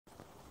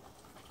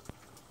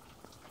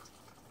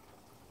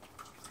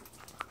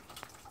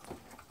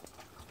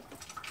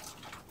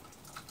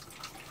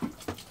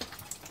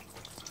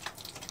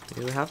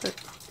here we have it.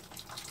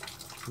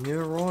 New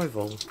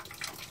arrival.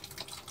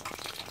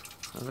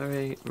 A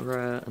very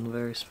rare and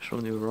very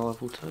special new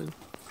arrival too.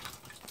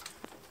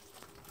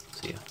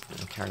 So yeah, I'm going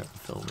to carry on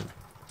filming.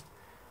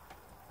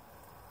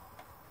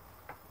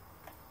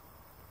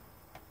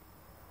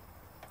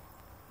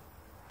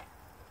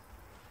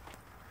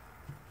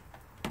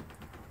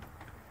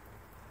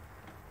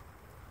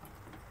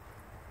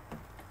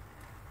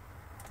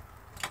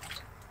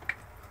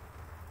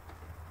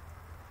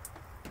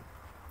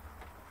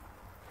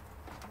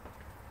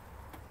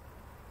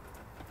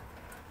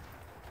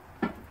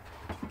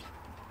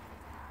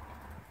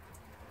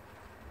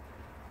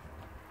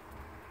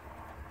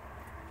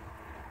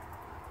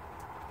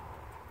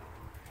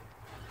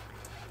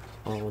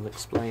 I will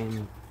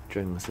explain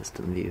during the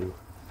Cistern view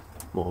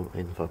more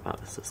info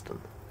about the Cistern.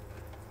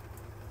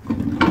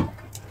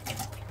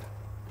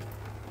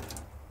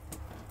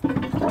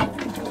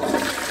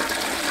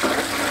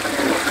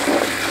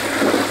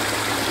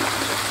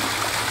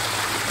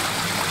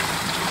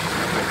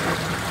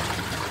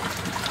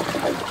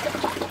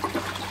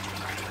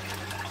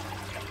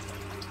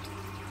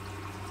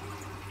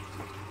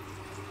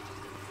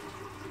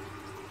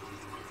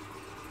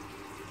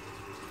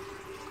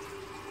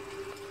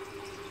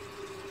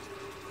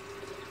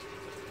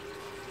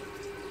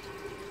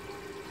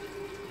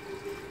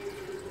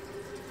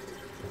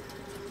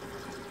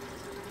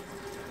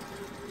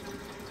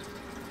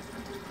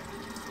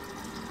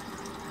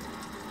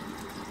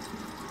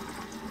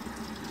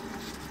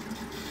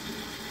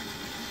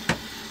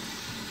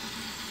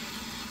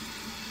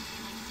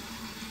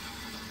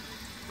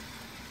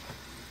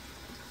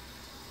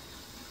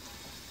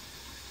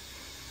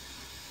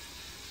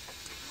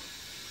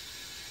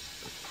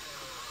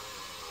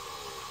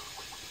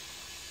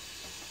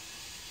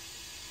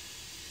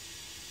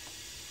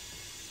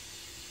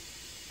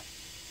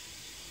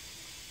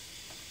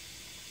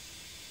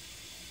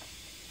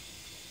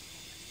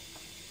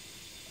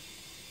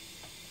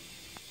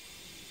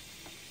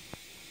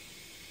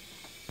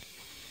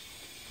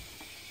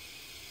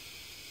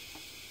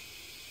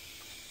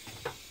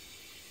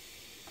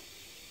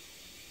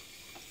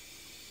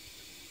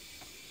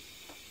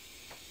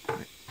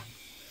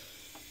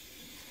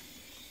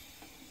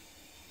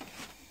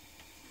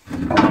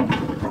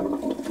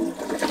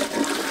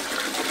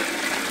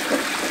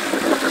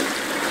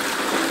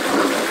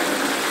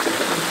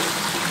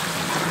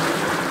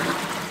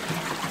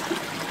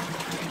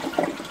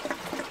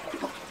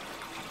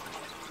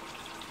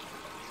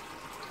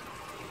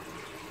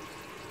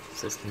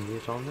 Cistern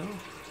view on now.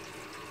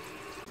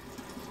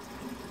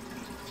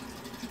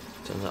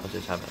 Turns out I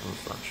did have it on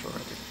flash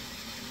already.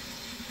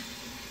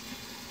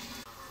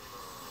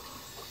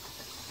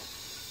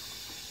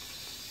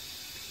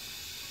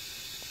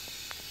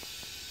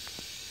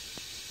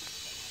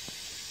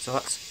 So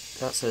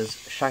that says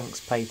Shanks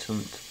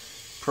patent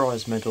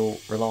prize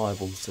medal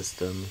reliable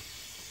cistern.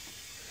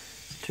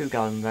 It's a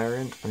 2-gallon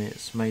variant and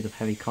it's made of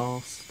heavy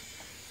cast,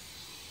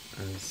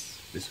 as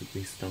this would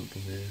be stamped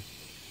on here.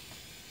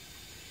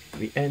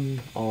 The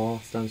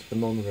NR stands for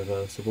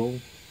non-reversible.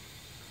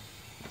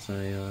 It's a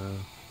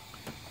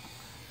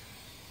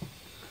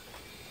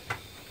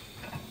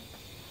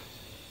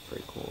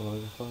 3/4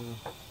 overflow.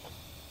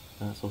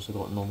 And it's also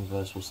got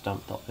non-reversible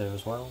stamped up there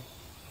as well.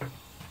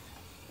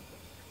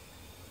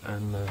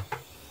 And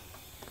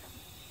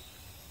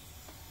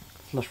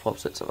flush pipe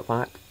sits at the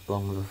back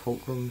along with the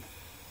fulcrum.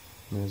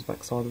 And there's the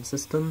back side of the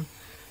cistern.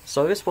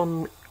 So this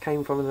one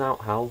came from an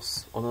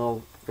outhouse on an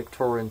old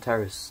Victorian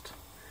terraced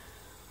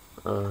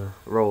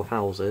row of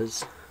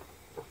houses,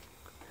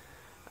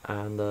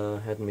 and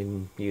hadn't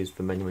been used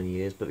for many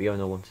years, but the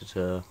owner wanted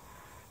to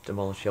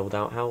demolish the old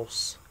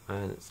outhouse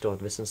and it still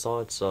had this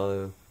inside,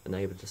 so the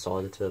neighbour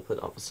decided to put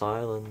it up for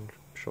sale, and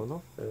sure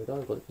enough, there we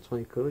go, got it for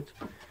 20 quid.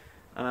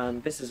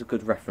 And this is a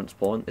good reference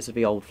point. This is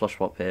the old flush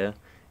pipe here.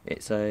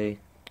 It's a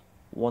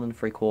 1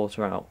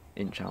 3/4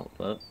 inch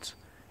outlet.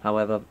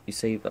 However, you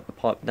see that the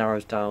pipe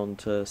narrows down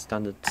to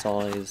standard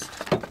size,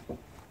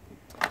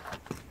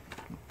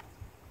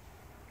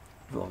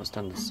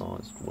 standard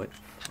size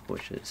width,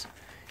 which is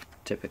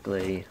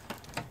typically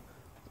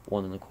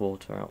 1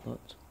 1/4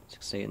 outlet. As you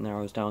can see, it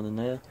narrows down in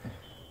there.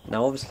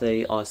 Now,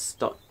 obviously, I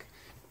stuck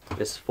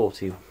this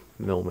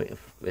 40mm,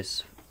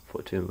 this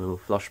 42mm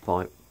flush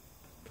pipe,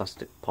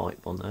 plastic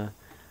pipe on there,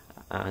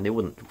 and it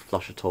wouldn't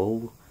flush at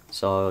all.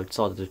 So I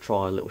decided to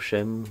try a little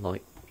shim,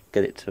 like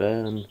get it to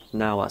there, and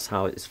now that's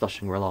how it's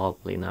flushing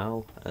reliably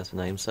now, as the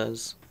name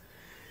says.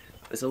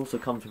 This also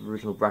comes with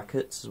original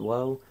brackets as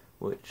well,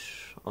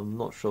 which I'm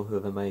not sure who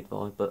they're made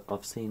by, but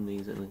I've seen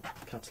these in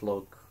a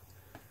catalogue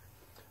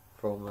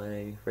from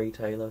a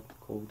retailer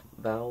called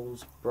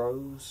Valve I,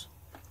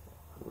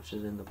 which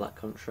is in the Black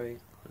Country.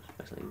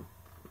 I'm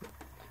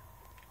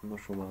not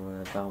sure whether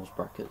they're Valve's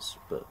brackets,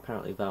 but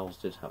apparently Valve's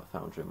did have a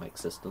foundry and make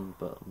Cistern,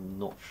 but I'm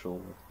not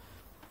sure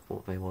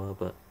what they were,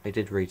 but they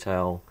did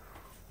retail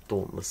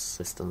Dauntless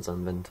Cisterns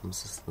and Ventum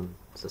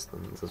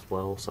Cisterns as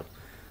well, so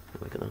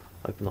we're going to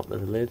open up the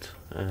lid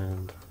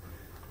and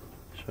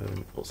show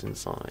what's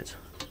inside.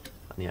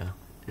 And yeah,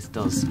 this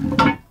does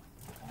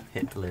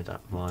hit the lid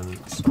at the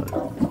moment,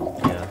 so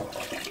yeah.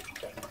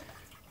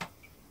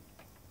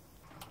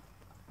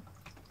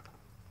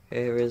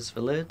 Here is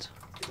the lid.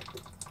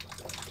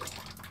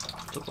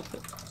 Top of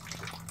it.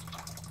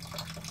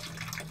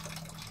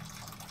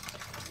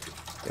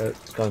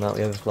 It's going out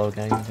the overflow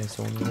again in case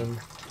someone's in.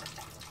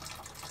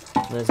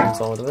 And there's the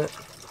inside of it.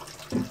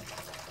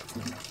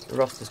 The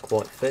rust is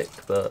quite thick,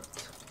 but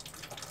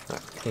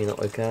that can clean up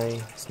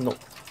okay. It's not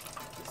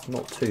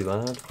too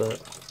bad, but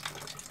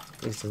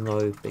at least there's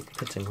no big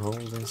pitting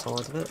holes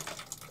inside of it.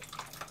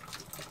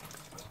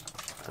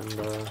 And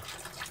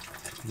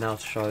now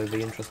to show the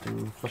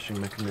interesting flushing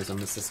mechanism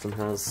the Cistern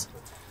has.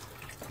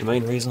 The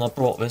main reason I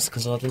brought this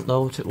because I didn't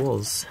know what it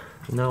was,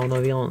 and now I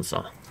know the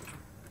answer.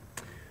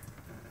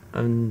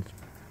 And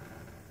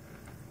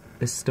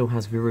this still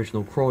has the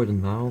original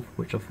Croydon valve,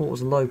 which I thought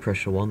was a low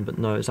pressure one, but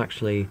no, it's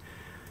actually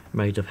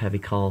made of heavy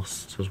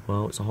casts as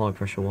well. It's a high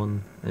pressure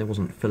one, and it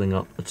wasn't filling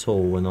up at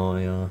all when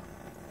I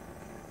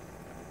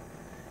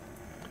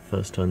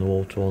first turned the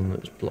water on. It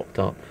was blocked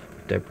up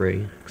with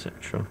debris,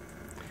 etc.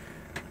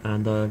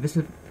 And this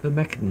is the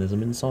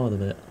mechanism inside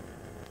of it.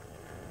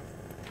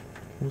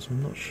 Also,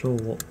 I'm not sure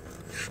what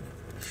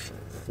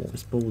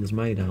this ball is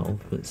made out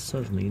of, but it's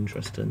certainly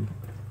interesting.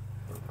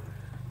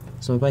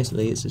 So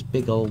basically it's this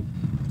big old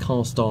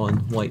cast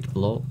iron weight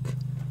block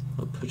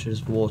that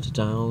pushes the water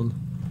down,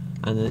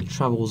 and then it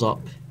travels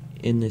up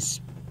in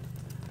this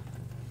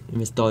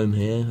dome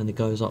here, and it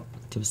goes up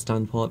to the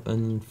standpipe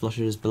and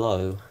flushes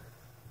below,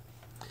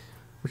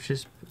 which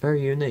is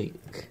very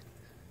unique.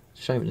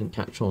 Shame it didn't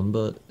catch on,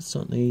 but it's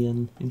certainly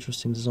an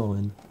interesting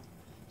design.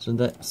 So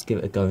let's give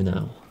it a go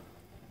now.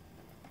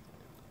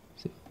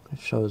 I'll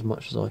show as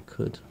much as I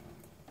could.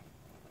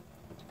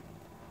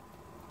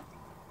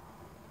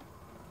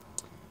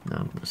 Now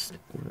I'm going to stick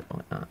with it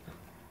like that.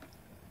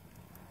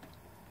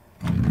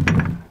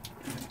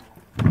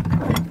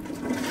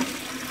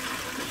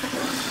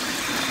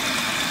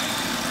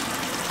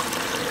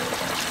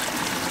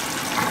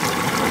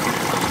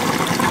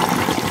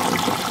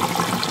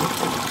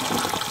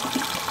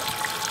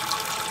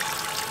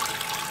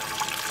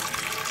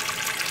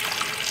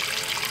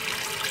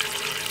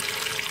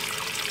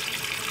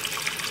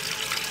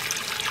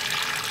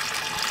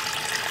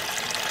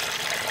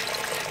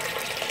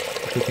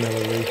 Good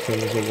mellow refill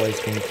is always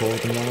from the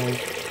Croydon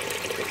Valve.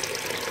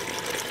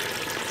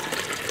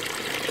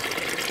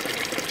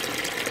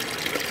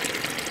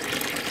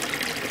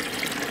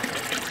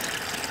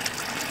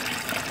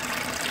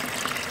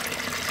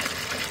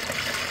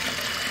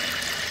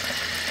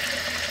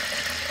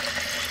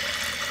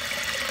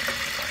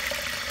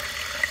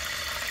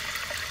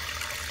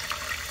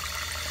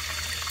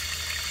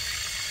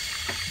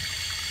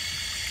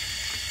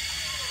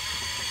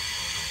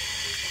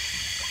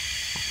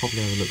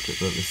 Probably overlooked it,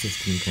 but the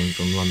Cistern came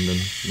from London,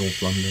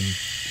 North London.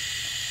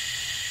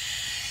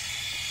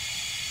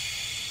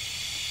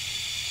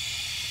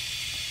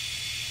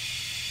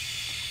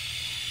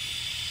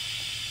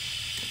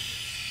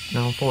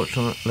 Now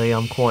unfortunately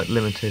I'm quite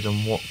limited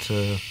on what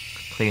to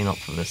clean up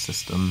for this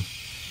system,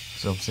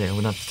 because obviously I'm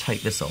going to have to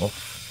take this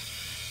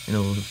off in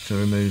order to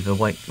remove the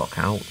weight block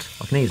out.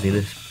 I can easily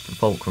lift the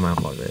fulcrum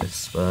out like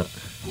this, but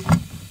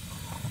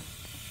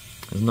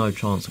there's no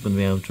chance I'm going to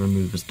be able to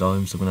remove this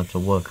dome, so I'm going to have to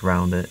work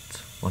around it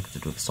like I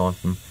did with the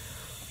siphon.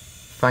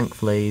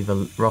 Thankfully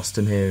the rust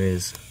in here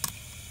is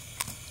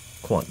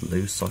quite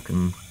loose, so I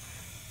can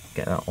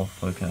get that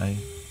off okay,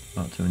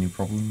 without too many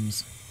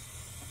problems,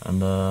 and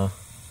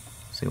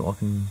see what I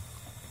can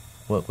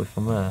work with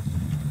from there.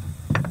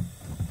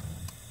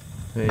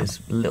 It is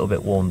a little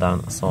bit worn down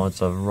at the side,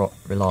 so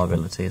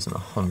reliability isn't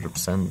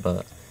 100%,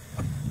 but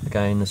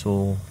again this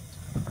will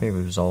be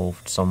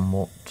resolved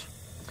somewhat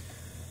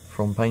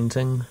from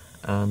painting,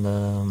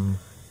 and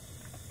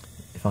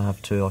if I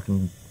have to I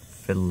can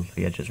fill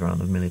the edges around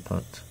with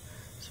milliput.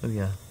 So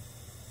yeah,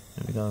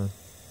 there we go.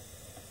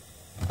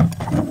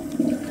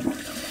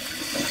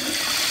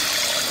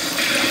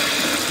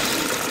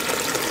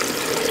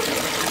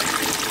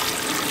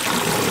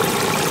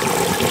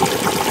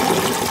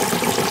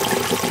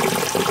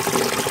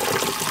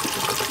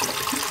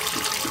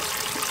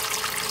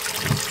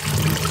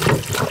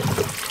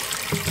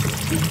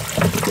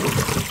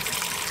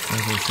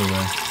 There's also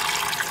a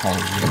hole in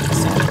the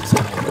side of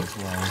the hole as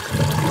well.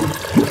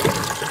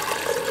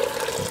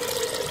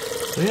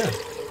 So yeah,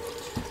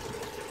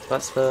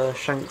 that's the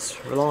Shanks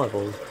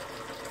Reliable,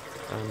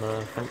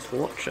 and thanks for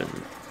watching.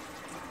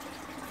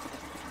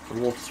 The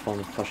water's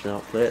finally flushing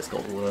out clear, it's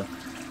got all the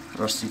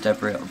rusty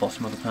debris at the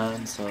bottom of the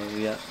pan, so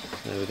yeah,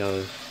 there we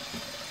go.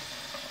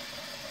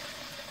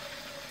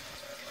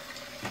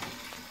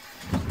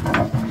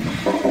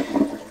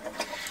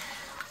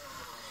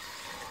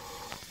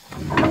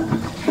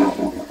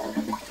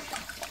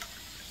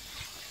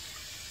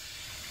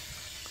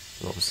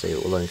 Obviously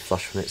it will only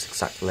flush when it's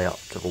exactly up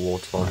to the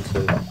water line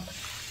too.